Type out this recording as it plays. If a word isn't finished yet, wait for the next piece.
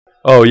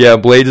Oh, yeah,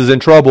 Blaydes is in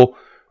trouble.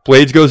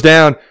 Blaydes goes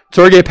down.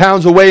 Sergei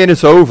pounds away, and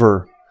it's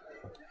over.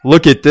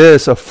 Look at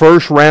this. A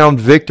first-round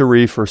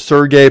victory for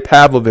Sergei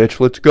Pavlovich.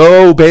 Let's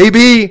go,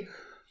 baby!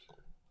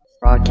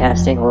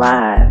 Broadcasting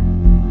live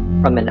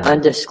from an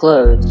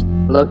undisclosed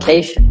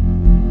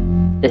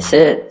location. This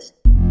is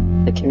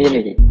The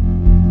Community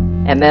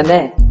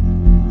MMA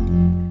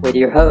with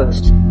your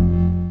host,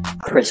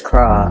 Chris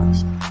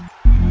Cross.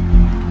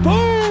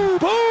 Boom,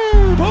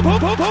 boom, boom, boom,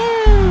 boom,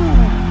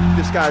 boom.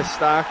 This guy's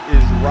stock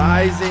is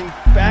rising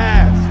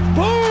fast.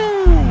 Boom.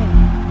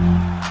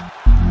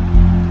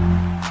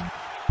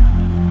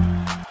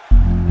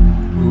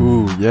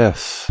 Ooh,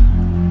 yes.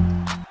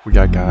 We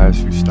got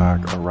guys whose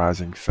stock are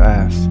rising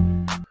fast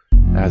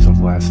as of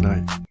last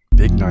night.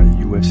 Big night,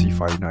 UFC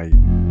fight night.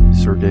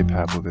 Sergei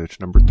Pavlovich,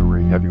 number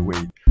 3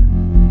 heavyweight.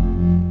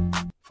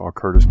 Fought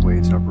Curtis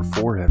Blaydes, number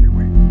 4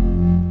 heavyweight.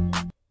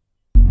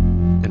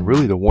 And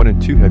really the 1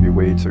 and 2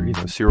 heavyweights are,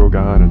 Sergei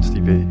and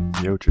Stipe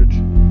Miocic.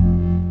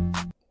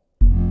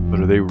 But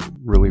are they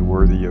really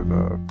worthy of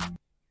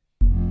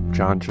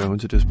John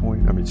Jones at this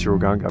point? I mean,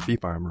 Sergei got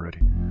beat by him already.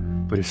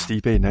 But is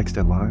Stipe next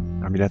in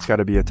line? I mean, that's got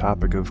to be a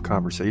topic of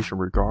conversation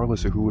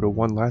regardless of who would have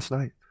won last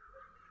night.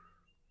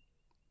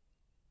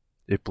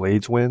 If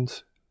Blaydes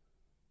wins,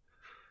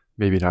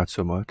 maybe not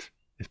so much.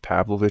 If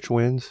Pavlovich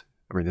wins,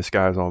 I mean, this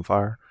guy's on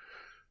fire.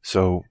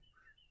 So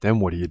then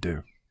what do you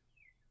do?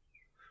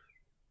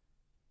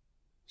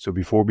 So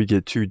before we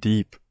get too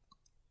deep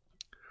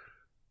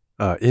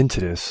into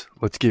this,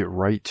 let's get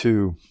right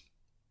to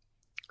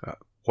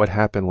what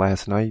happened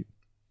last night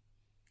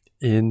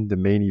in the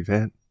main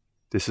event.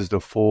 This is the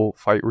full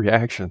fight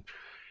reaction.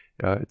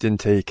 It didn't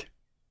take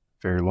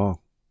very long.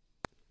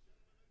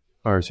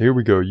 All right, so here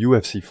we go.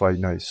 UFC fight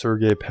night.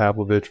 Sergei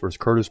Pavlovich versus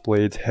Curtis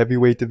Blaydes.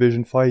 Heavyweight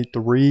division fight.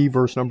 3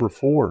 versus number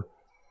 4.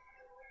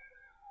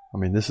 I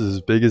mean, this is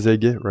as big as they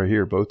get right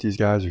here. Both these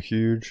guys are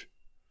huge.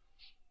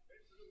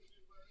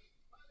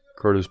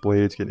 Curtis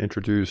Blaydes get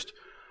introduced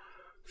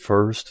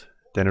first.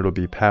 Then it'll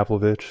be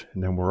Pavlovich,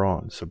 and then we're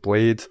on. So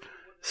Blaydes,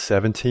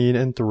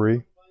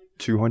 17-3,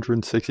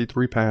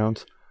 263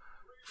 pounds.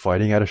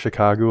 Fighting out of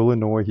Chicago,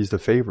 Illinois. He's the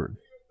favorite.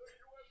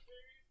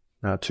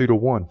 Now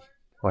 2-1.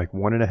 Like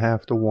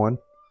 1.5-1.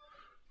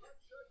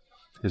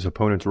 His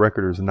opponent's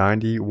record is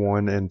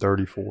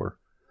 91-34.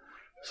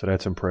 So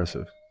that's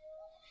impressive.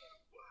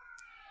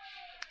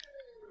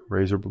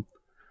 The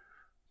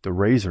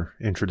Razor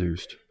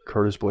introduced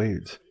Curtis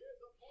Blaydes.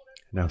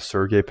 Now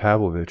Sergei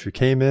Pavlovich, who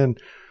came in.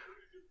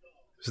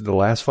 This is the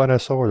last fight I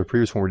saw, or the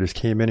previous one, where he just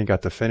came in and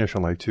got the finish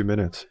in like 2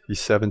 minutes. He's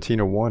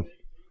 17-1.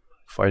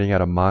 Fighting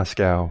out of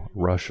Moscow,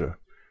 Russia.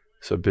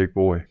 It's a big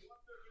boy.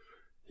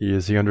 He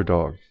is the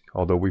underdog,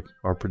 although we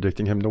are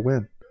predicting him to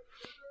win.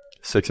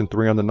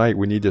 6-3 on the night.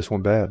 We need this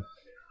one bad.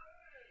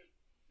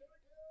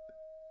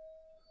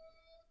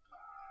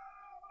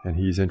 And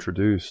he's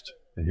introduced.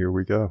 And here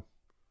we go.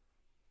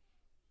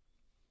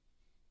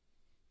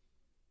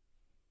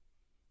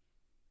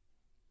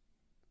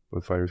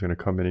 Both fighters going to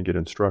come in and get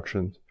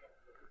instructions.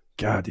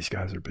 God, these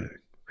guys are big.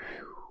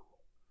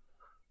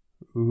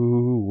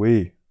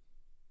 Ooh-wee.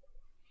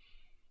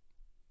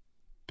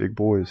 Big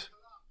boys.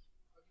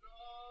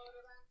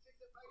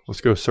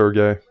 Let's go,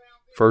 Sergei.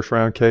 First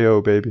round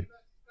KO, baby.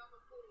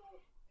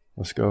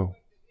 Let's go.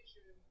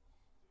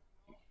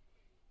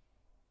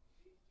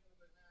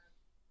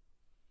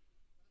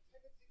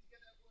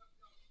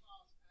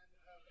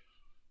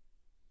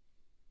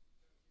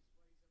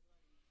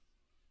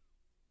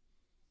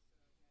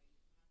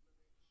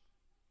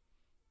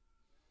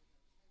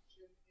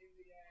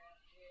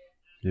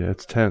 Yeah,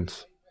 it's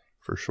tense,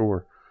 for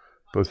sure.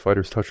 Both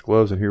fighters touch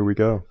gloves, and here we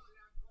go.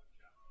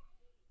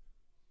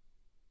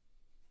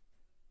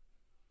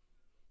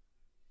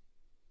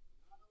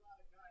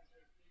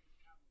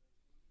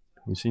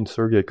 We've seen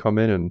Sergei come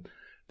in, and I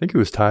think it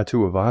was tied to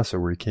Avasa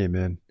where he came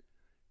in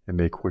and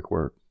made quick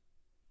work.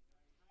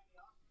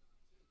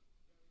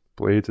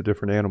 Blaydes a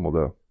different animal,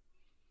 though.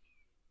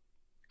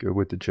 Good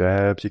with the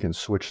jabs. He can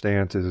switch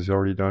stances. He's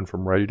already done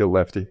from righty to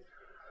lefty.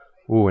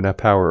 Ooh, and that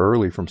power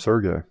early from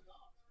Sergei.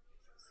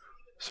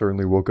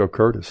 Certainly woke up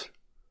Curtis.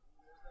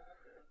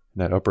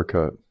 And that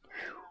uppercut.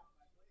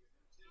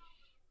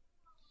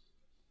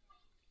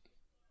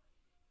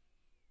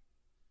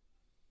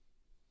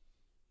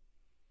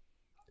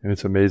 And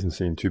it's amazing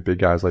seeing 2 big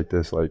guys like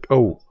this. Like,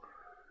 oh,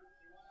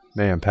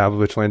 man,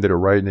 Pavlovich landed a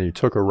right, and then he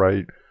took a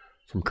right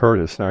from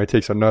Curtis. Now he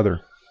takes another.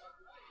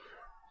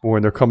 Boy,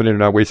 and they're coming in and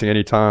not wasting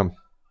any time.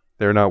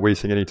 They're not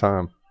wasting any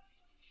time.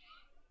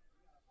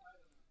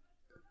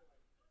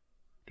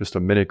 Just a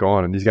minute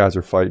gone, and these guys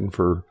are fighting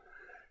to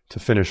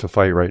finish the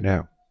fight right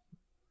now.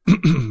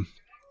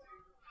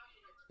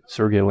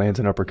 Sergei lands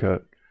an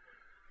uppercut.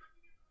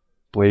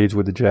 Blaydes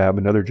with the jab,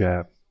 another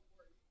jab.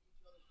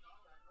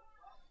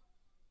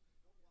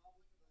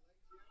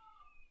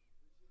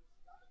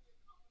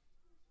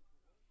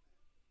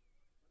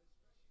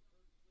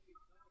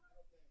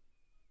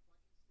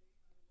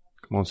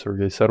 Come on,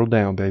 Sergei, settle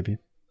down, baby.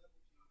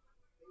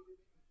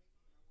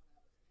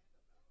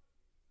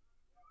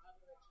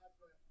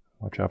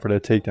 Watch out for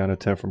that takedown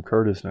attempt from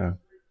Curtis now.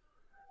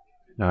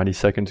 90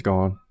 seconds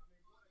gone.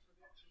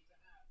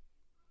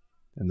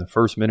 And the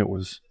first minute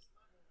was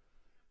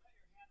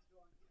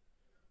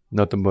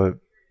nothing but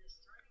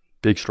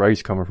big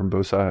strikes coming from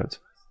both sides.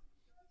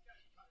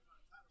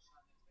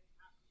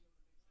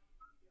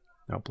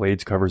 Now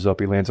Blaydes covers up.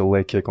 He lands a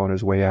leg kick on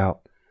his way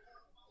out.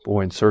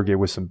 Boy, and Sergei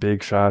with some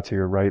big shots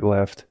here. Right,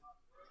 left.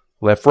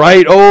 Left,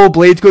 right. Oh,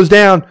 Blaydes goes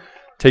down.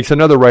 Takes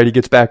another right. He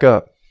gets back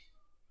up.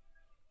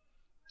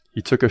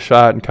 He took a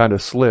shot and kind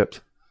of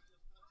slipped.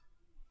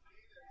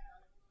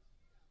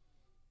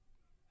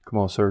 Come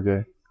on,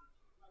 Sergei.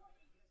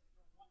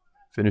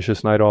 Finish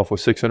this night off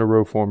with 6 in a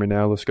row for me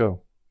now. Let's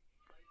go.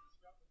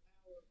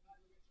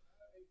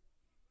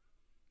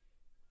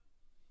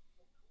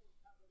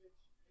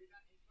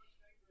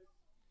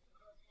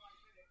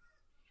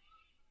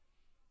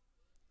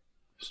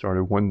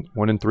 Started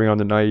 1-3 on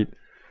the night.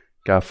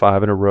 Got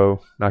 5 in a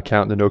row. Not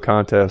counting the no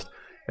contest.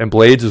 And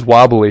Blaydes is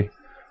wobbly.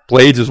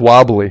 Blaydes is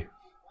wobbly.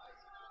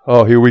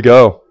 Oh, here we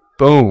go.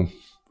 Boom.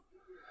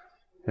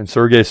 And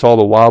Sergei saw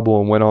the wobble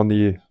and went on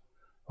the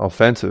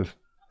offensive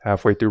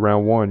halfway through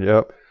round 1.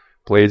 Yep.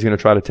 Blaydes going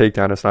to try to take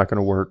down. It's not going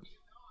to work.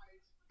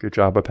 Good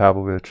job by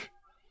Pavlovich.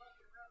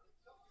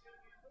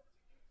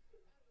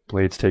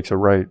 Blaydes takes a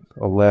right,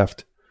 a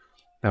left.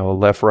 Now a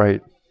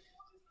left-right.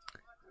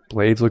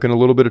 Blaydes looking a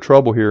little bit of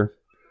trouble here.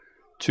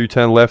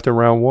 2:10 left in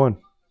round 1.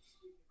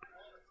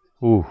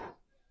 Ooh.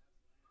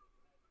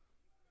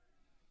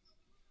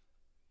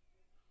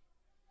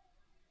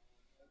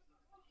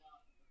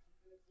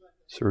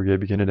 Sergei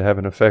beginning to have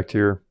an effect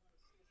here.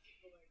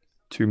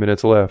 2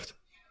 minutes left.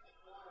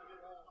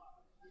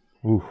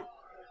 Ooh.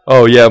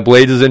 Oh, yeah,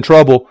 Blaydes is in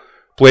trouble.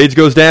 Blaydes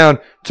goes down.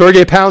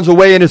 Sergei pounds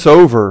away, and it's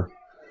over.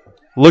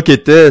 Look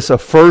at this. A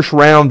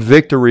first-round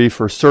victory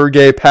for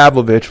Sergei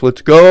Pavlovich.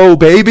 Let's go,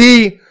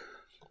 baby!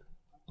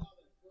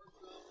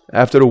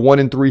 After the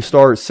 1-3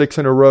 start, 6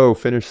 in a row,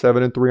 finished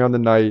 7-3 on the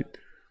night.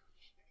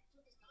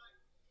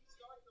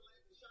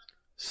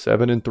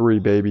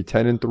 7-3, baby.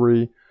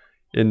 10-3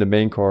 in the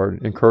main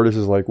card. And Curtis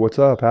is like, what's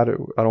up? I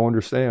don't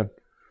understand.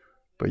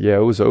 But yeah, it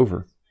was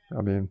over.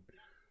 I mean,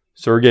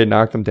 Sergei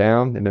knocked him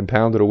down and then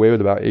pounded away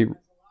with about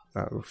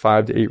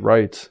 5 to 8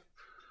 rights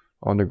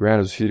on the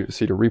ground. As you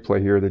see the replay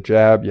here, the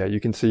jab. Yeah,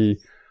 you can see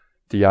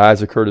the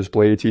eyes of Curtis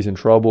Blaydes. He's in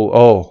trouble.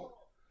 Oh,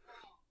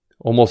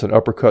 almost an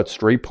uppercut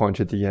straight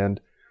punch at the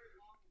end.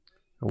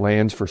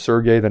 Lands for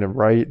Sergei, then a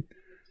right.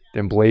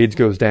 Then Blaydes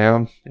goes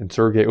down, and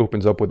Sergei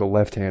opens up with a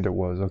left hand it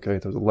was. Okay,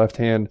 so the left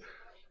hand,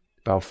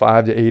 about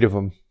 5 to 8 of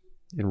them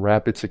in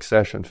rapid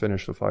succession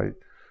finish the fight.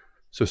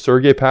 So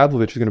Sergei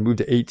Pavlovich is going to move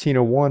to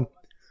 18-1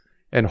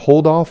 and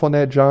hold off on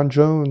that John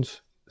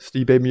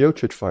Jones-Stipe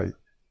Miocic fight.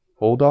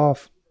 Hold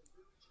off.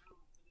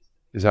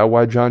 Is that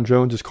why John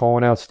Jones is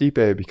calling out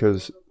Stipe?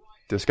 Because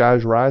this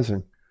guy's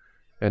rising,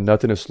 and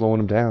nothing is slowing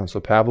him down.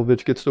 So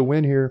Pavlovich gets the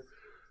win here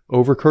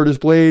over Curtis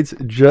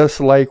Blaydes, just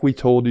like we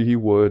told you he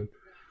would.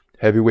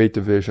 Heavyweight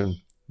division,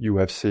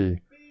 UFC,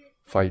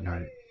 fight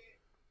night.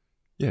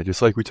 Yeah,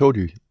 just like we told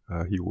you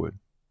he would.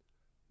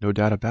 No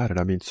doubt about it.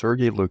 I mean,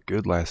 Sergei looked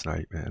good last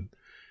night, man.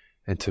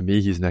 And to me,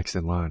 he's next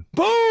in line.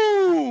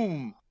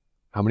 Boom!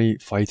 How many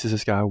fights has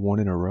this guy won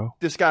in a row?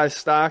 This guy's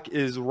stock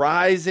is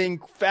rising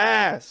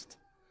fast.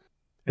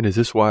 And is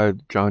this why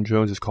John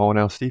Jones is calling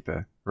out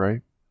Stipe,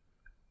 right?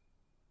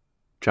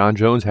 John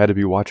Jones had to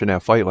be watching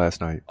that fight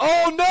last night.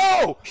 Oh,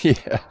 no!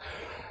 Yeah.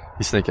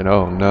 He's thinking,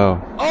 oh,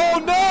 no.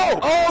 Oh, no!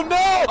 Oh,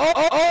 no!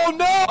 Oh,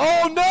 no!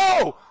 Oh,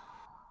 no!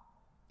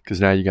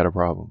 Because now you got a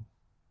problem.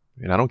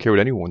 And I don't care what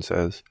anyone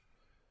says.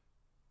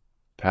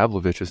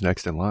 Pavlovich is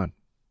next in line.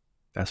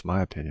 That's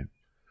my opinion.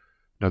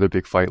 Another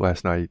big fight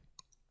last night.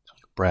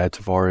 Brad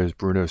Tavares,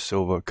 Bruno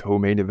Silva,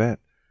 co-main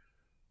event.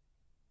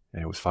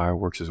 And it was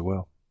fireworks as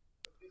well.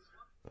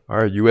 All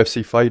right,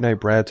 UFC Fight Night,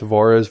 Brad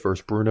Tavares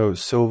versus Bruno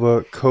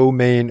Silva,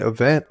 co-main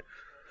event.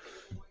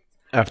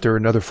 After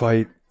another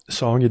fight,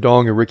 Song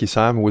Yadong and Ricky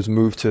Simon was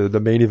moved to the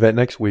main event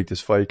next week.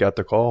 This fight got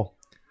the call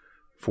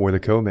for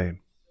the co-main.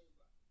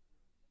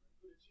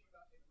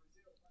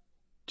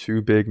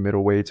 2 big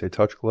middleweights, they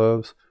touch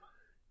gloves,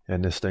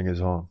 and this thing is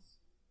on.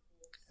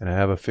 And I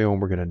have a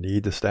feeling we're going to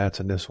need the stats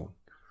in this one.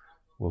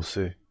 We'll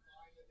see.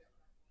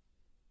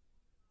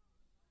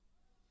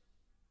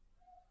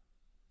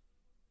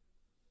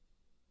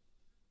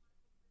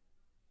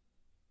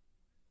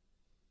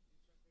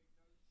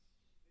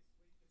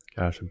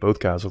 Gosh, and both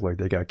guys look like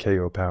they got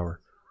KO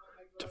power.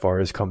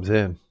 Tavares comes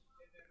in.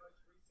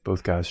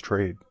 Both guys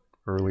trade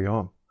early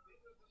on.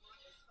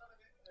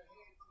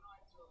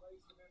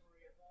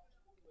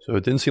 So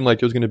it didn't seem like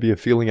there was going to be a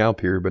feeling out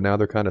period, but now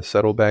they're kind of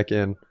settled back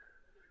in.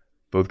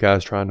 Both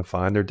guys trying to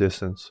find their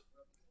distance.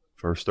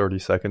 First 30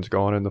 seconds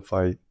gone in the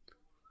fight.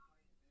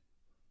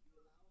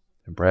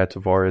 And Brad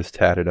Tavares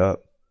tatted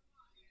up.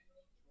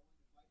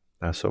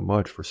 Not so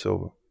much for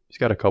Silva. He's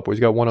got a couple.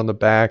 He's got one on the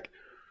back,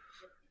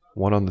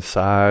 one on the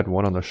side,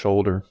 one on the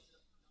shoulder.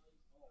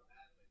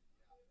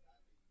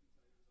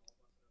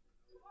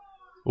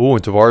 Ooh,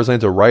 and Tavares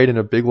lands a right and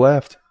a big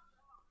left.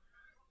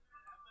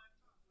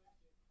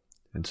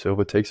 And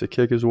Silva takes a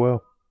kick as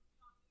well.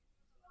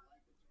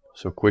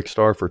 So quick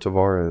start for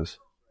Tavares.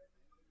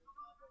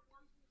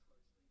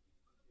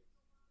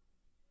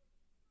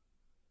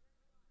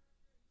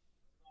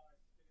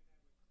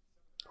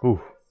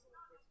 Ooh.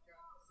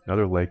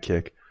 Another leg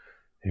kick.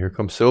 And here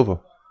comes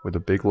Silva with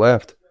a big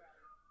left.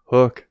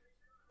 Hook.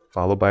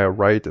 Followed by a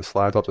right that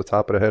slides off the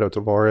top of the head of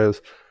Tavares.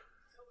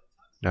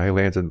 Now he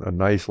lands a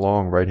nice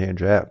long right-hand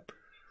jab.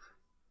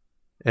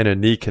 And a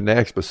knee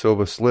connects, but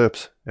Silva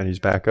slips, and he's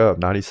back up.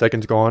 90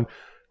 seconds gone.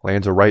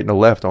 Lands a right and a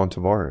left on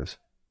Tavares.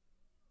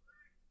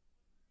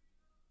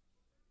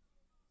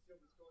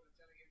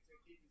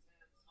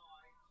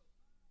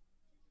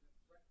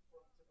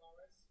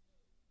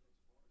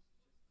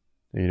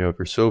 And, if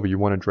you're Silva, you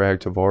want to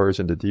drag Tavares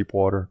into deep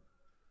water.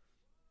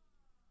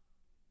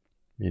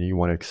 Meaning you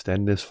want to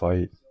extend this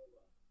fight.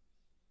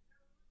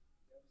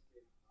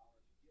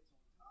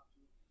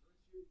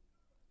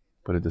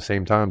 But at the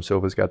same time,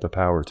 Silva's got the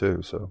power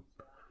too, so.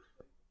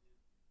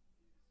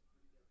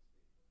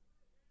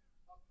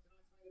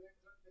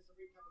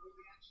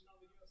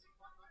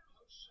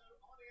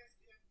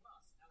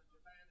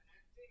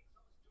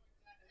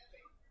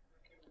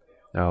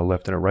 Now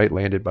left and a right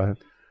landed by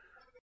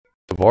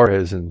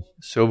Tavares, and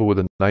Silva with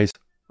a nice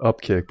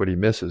up kick, but he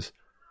misses.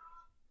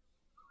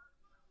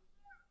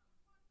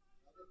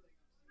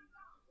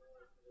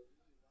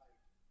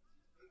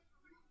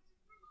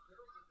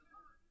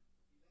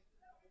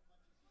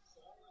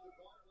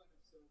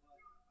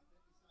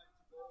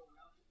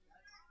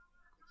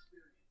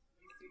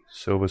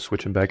 Silva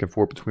switching back and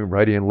forth between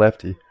righty and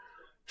lefty.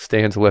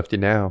 Stands lefty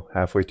now,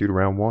 halfway through to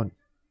round one.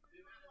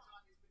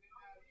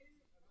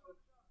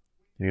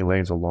 And he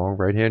lands a long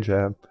right-hand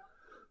jab.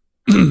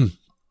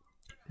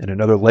 And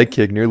another leg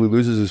kick, nearly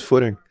loses his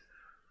footing.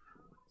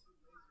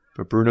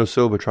 But Bruno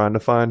Silva trying to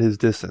find his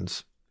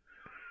distance.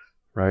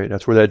 Right?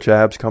 That's where that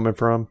jab's coming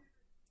from.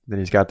 Then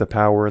he's got the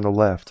power in the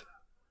left.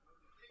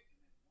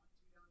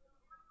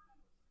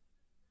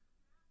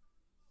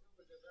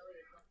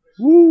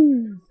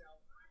 Woo!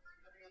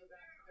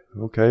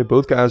 Okay,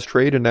 both guys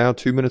trading now.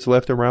 2 minutes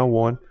left in round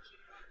one.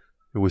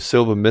 It was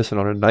Silva missing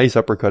on a nice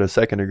uppercut a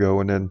second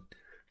ago, and then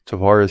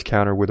Tavares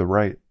countered with a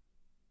right.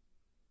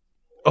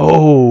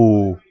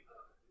 Oh!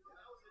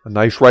 A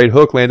nice right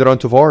hook landed on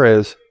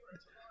Tavares.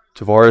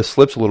 Tavares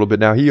slips a little bit.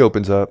 Now he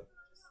opens up.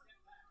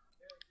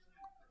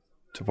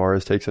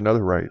 Tavares takes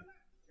another right.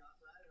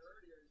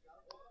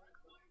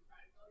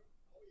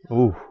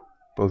 Oh,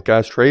 both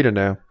guys trading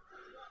now.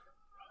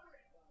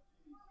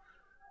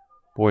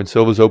 Boy, and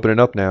Silva's opening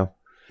up now.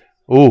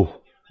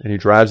 Oh, and he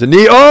drives a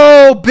knee.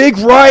 Oh, big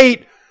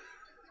right.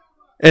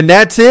 And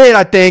that's it,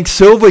 I think.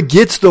 Silva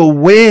gets the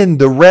win.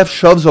 The ref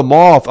shoves him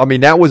off. I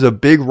mean, that was a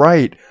big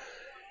right.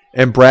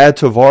 And Brad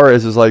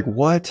Tavares is like,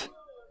 what?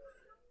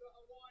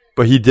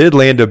 But he did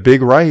land a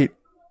big right.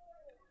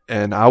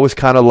 And I was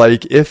kind of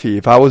like iffy.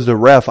 If I was the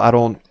ref,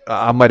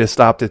 I might have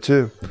stopped it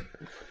too.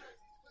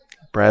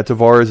 Brad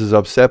Tavares is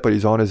upset, but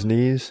he's on his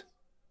knees.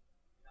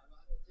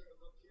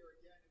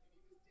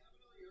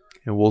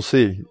 And we'll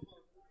see.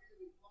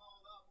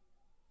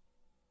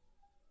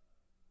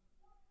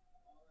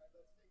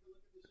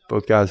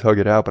 Both guys hug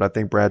it out, but I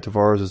think Brad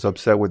Tavares is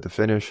upset with the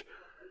finish.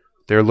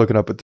 They're looking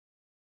up at the...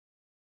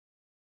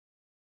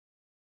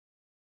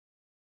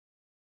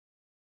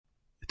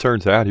 It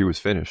turns out he was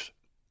finished.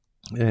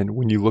 And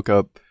when you look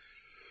up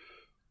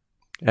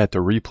at the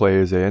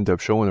replay, as they end up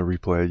showing the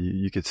replay,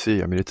 you could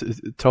see. I mean, it's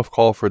a tough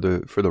call for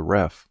the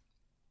ref.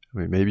 I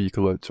mean, maybe you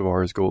could let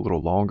Tavares go a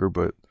little longer,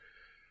 but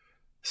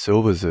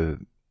Silva's a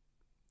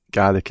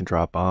guy that can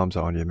drop bombs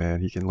on you,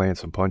 man. He can land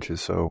some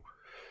punches. So,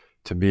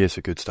 to me, it's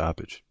a good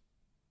stoppage.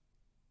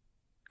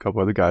 A couple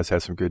other guys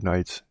had some good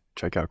nights.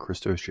 Check out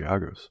Christos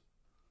Giagos.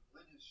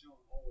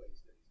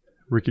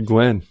 Ricky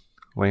Glenn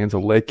lands a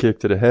leg kick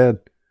to the head.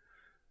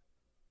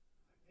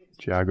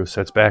 Giagos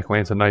sets back,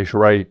 lands a nice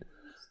right.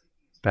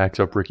 Backs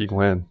up Ricky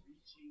Glenn.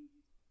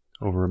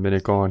 Over a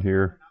minute gone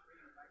here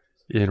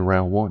in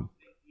round one.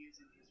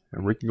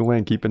 And Ricky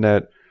Glenn keeping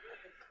that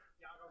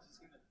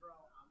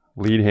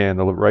lead hand,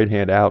 the right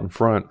hand out in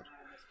front.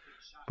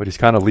 But he's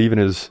kind of leaving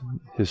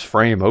his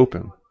frame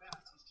open.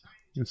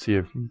 Let's see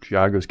if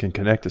Giagos can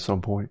connect at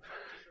some point.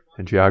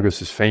 And Giagos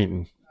is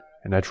fainting.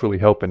 And that's really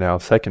helping now.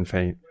 Second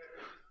feint.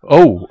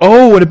 Oh,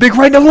 and a big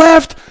right and a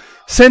left.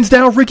 Sends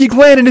down Ricky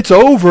Glenn, and it's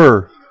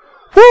over.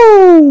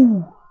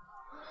 Woo!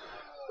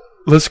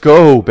 Let's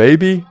go,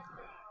 baby.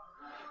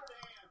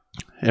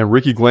 And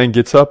Ricky Glenn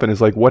gets up and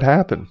is like, what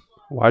happened?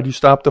 Why'd you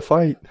stop the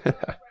fight?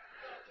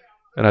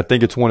 And I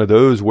think it's one of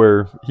those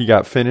where he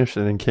got finished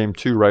and then came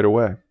to right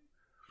away.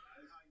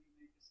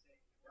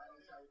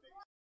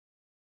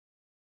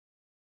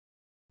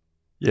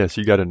 Yes,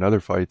 you got another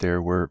fight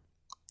there where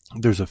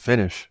there's a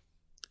finish.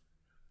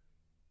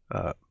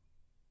 But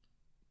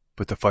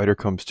the fighter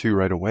comes to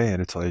right away, and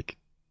it's like,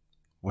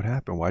 what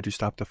happened? Why'd you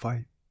stop the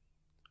fight?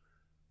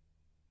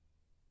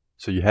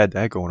 So you had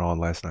that going on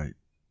last night.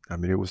 I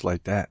mean, it was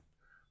like that.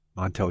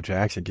 Montel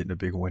Jackson getting a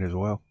big win as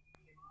well.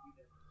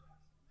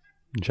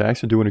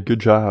 Jackson doing a good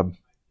job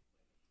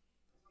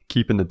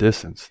keeping the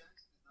distance.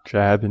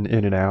 Jabbing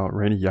in and out.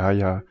 Randy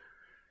Yaya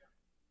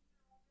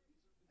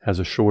has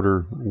a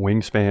shorter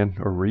wingspan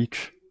or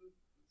reach.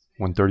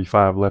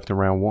 135 left in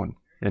round 1.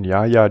 And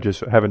Yahya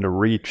just having to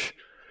reach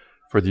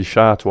for these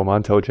shots while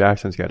Montel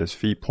Jackson's got his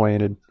feet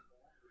planted,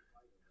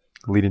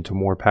 leading to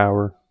more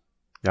power.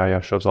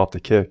 Yahya shoves off the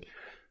kick.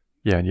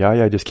 Yeah, and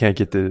Yahya just can't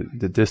get the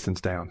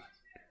distance down.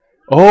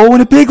 Oh,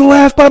 and a big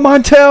left by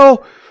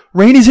Montel.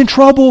 Rainey's in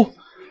trouble.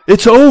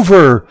 It's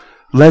over.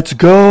 Let's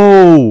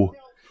go.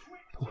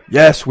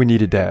 Yes, we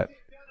needed that.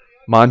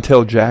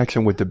 Montel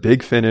Jackson with the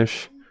big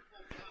finish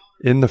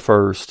in the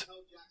first.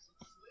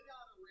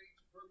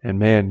 And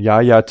man,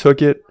 Yahya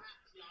took it,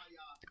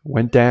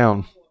 went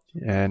down,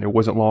 and it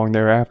wasn't long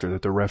thereafter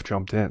that the ref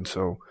jumped in.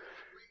 So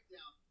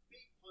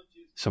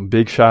some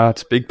big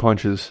shots, big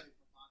punches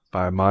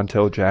by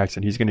Montel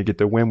Jackson. He's going to get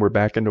the win. We're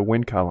back in the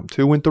win column.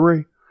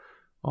 2-3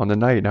 on the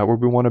night. Not where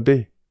we want to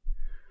be.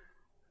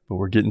 But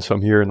we're getting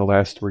some here in the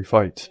last 3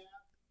 fights.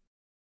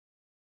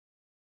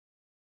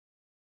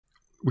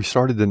 We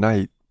started the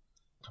night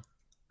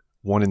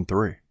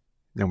 1-3.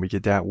 Then we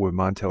get that with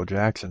Montel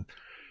Jackson.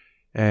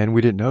 And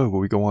we didn't know, but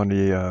we go on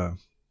the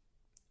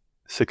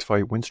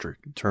 6-fight win streak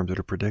in terms of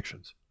the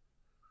predictions.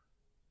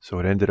 So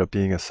it ended up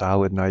being a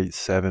solid night,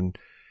 7-3.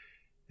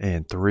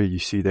 You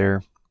see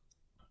there,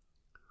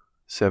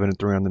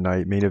 7-3 on the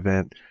night. Main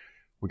event,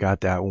 we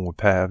got that one with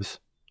Pavs.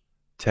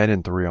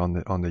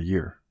 10-3 on the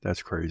year.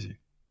 That's crazy.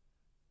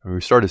 I mean,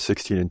 we started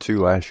 16-2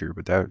 last year,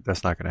 but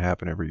that's not going to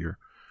happen every year.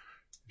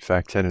 In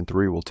fact,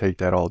 10-3, we'll take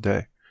that all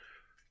day.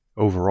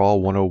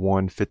 Overall,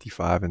 101,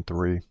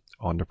 55-3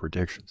 on the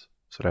predictions.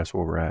 So that's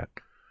where we're at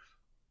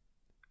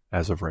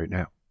as of right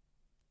now.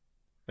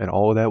 And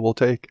all of that we'll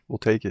take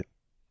it.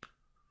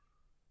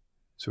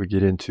 So we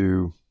get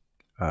into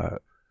the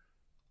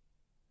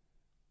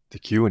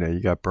Q&A.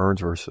 You got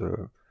Burns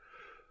versus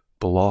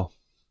Bilal.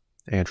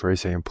 Antre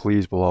saying,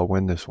 please, Bilal,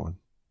 win this one.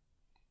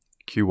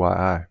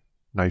 QYI.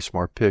 Nice,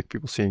 smart pick.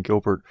 People seeing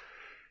Gilbert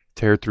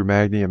tear through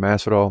Magny and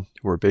Masvidal,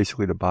 who are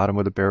basically the bottom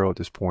of the barrel at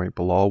this point.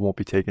 Bilal won't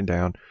be taken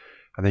down.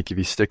 I think if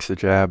he sticks the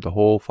jab the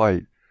whole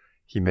fight,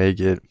 he may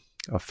get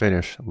a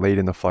finish late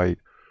in the fight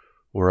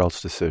or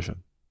else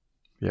decision.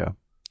 Yeah.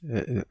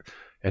 And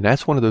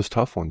that's one of those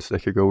tough ones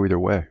that could go either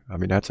way. I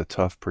mean, that's a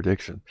tough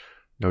prediction.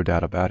 No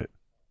doubt about it.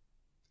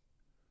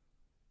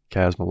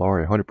 Kaz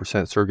Malari,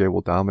 100% Sergei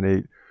will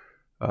dominate.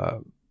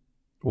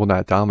 Will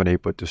not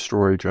dominate, but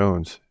destroy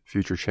Jones.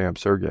 Future champ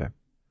Sergei.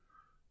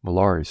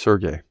 Malari,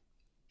 Sergei.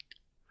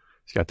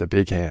 He's got the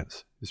big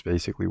hands, is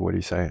basically what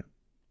he's saying.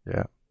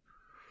 Yeah.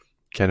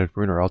 Kenneth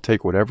Bruner, I'll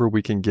take whatever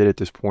we can get at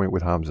this point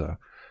with Hamza.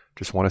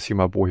 Just want to see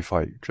my boy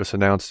fight. Just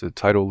announced the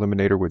title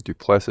eliminator with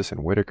Duplessis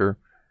and Whitaker,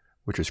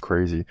 which is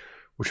crazy.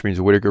 Which means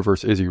Whitaker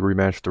versus Izzy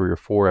rematch 3 or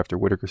 4 after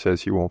Whitaker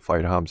says he won't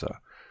fight Hamza.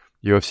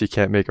 UFC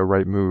can't make a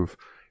right move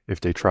if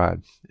they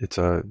tried. It's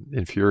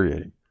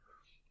infuriating.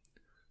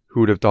 Who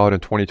would have thought in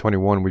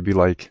 2021 we'd be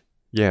like,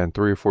 yeah, in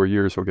 3 or 4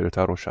 years he'll get a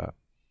title shot.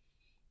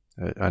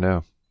 I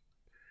know.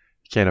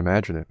 You can't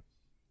imagine it.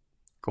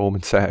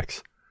 Goldman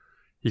Sachs.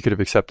 He could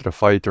have accepted a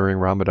fight during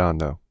Ramadan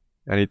though.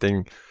 Any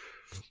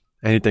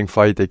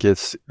fight that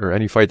gets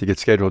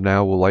scheduled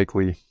now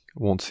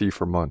won't see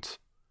for months.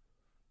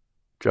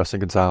 Justin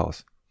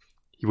Gonzalez.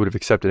 He would have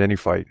accepted any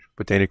fight,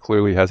 but Dana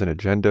clearly has an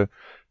agenda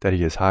that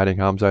he is hiding.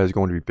 Hamza is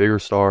going to be a bigger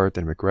star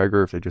than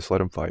McGregor if they just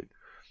let him fight.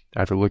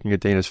 After looking at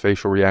Dana's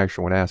facial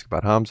reaction when asked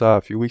about Hamza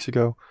a few weeks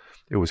ago,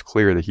 it was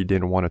clear that he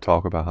didn't want to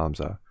talk about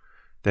Hamza.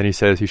 Then he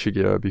says he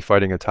should be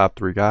fighting a top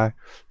 3 guy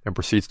and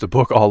proceeds to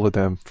book all of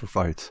them for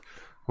fights,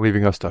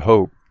 leaving us to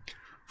hope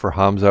for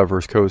Hamza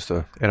versus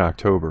Costa in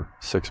October,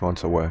 6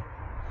 months away.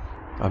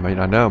 I mean,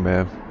 I know,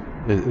 man.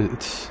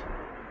 It's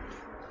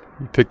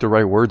you picked the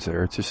right words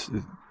there.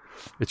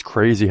 It's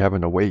crazy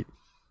having to wait.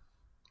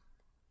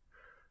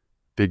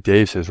 Big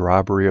Dave says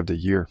robbery of the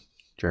year.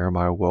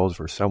 Jeremiah Wells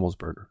versus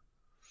Semmelsberger.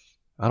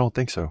 I don't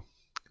think so.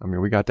 I mean,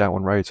 we got that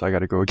one right, so I got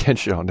to go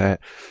against you on that.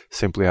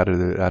 Simply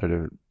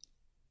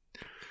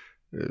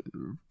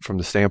from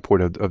the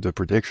standpoint of the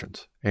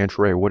predictions.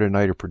 Antre, what a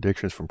night of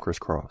predictions from Chris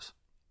Cross.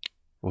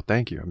 Well,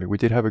 thank you. I mean, we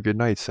did have a good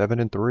night,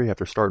 7-3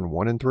 after starting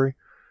 1-3.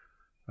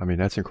 I mean,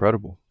 that's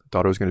incredible. I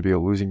thought it was going to be a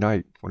losing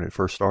night when it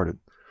first started.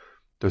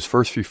 Those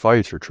first few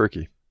fights are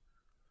tricky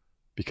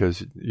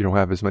because you don't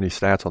have as many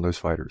stats on those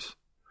fighters.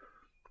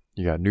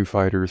 You got new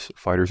fighters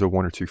of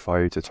 1 or 2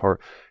 fights. It's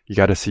hard. You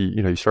got to see,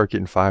 you start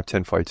getting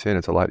 5-10 fights in.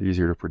 It's a lot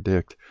easier to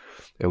predict,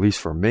 at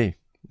least for me,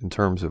 in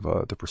terms of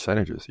the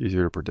percentages.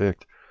 Easier to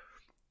predict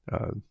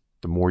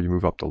the more you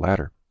move up the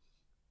ladder.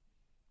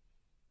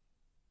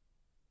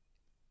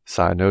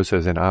 Side note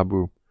says, and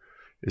Abu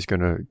is going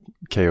to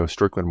KO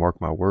Strickland,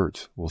 mark my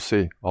words. We'll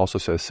see. Also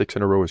says 6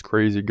 in a row is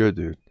crazy good,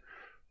 dude.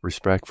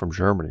 Respect from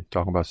Germany.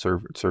 Talking about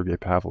Sergei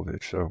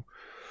Pavlovich. So,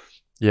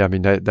 yeah, I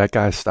mean, that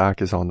guy's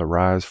stock is on the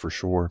rise for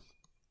sure.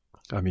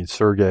 I mean,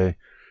 Sergei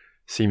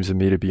seems to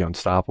me to be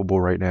unstoppable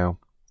right now.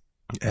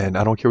 And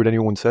I don't care what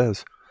anyone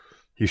says.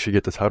 He should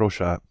get the title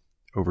shot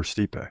over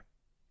Stipe.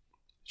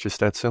 It's just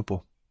that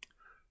simple.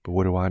 But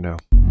what do I know?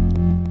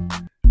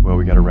 Well,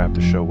 we got to wrap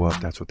the show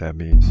up. That's what that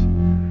means.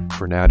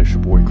 For now, this is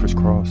your boy Chris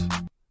Cross.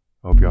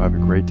 I hope y'all have a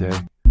great day.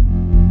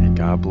 And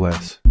God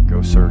bless.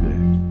 Go Sergei.